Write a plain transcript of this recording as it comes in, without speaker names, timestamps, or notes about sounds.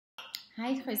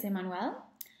Hi, Jose Manuel.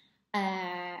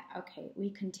 Okay, we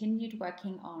continued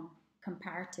working on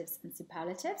comparatives and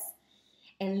superlatives.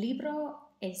 El libro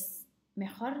es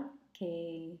mejor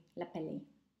que la peli.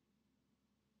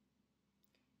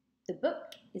 The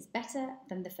book is better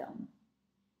than the film.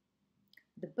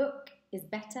 The book is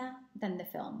better than the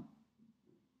film.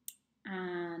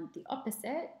 And the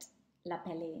opposite, la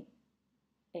peli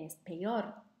es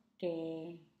peor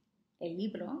que el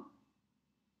libro.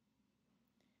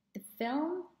 The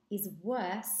film is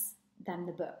worse than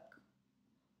the book.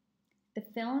 The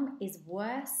film is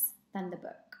worse than the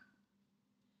book.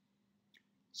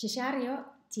 Cesario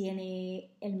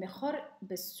tiene el mejor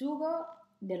besugo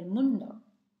del mundo.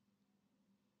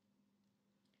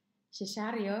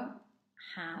 Cesario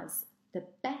has the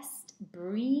best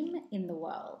bream in the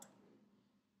world.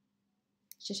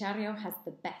 Cesario has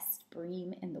the best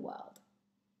bream in the world.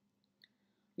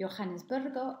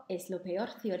 Johannesburgo es la peor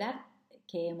ciudad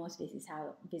que hemos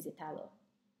visitado.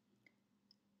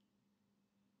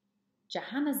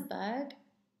 Johannesburg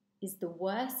is the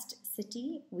worst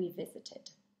city we visited.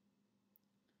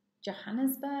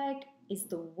 Johannesburg is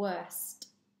the worst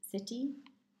city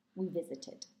we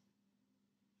visited.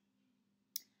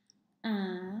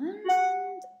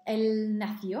 And él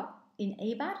nació en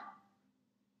Eibar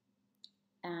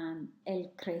and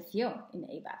él creció en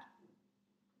Eibar.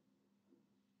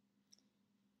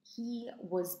 He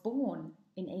was born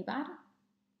in Eibar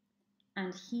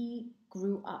and he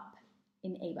grew up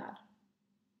in Eibar.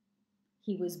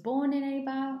 He was born in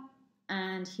Eibar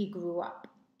and he grew up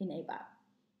in Eibar.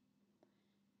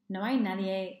 No hay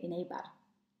nadie en Eibar.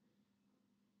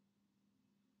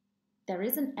 There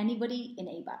isn't anybody in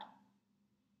Eibar.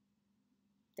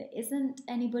 There isn't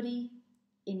anybody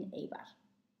in Eibar.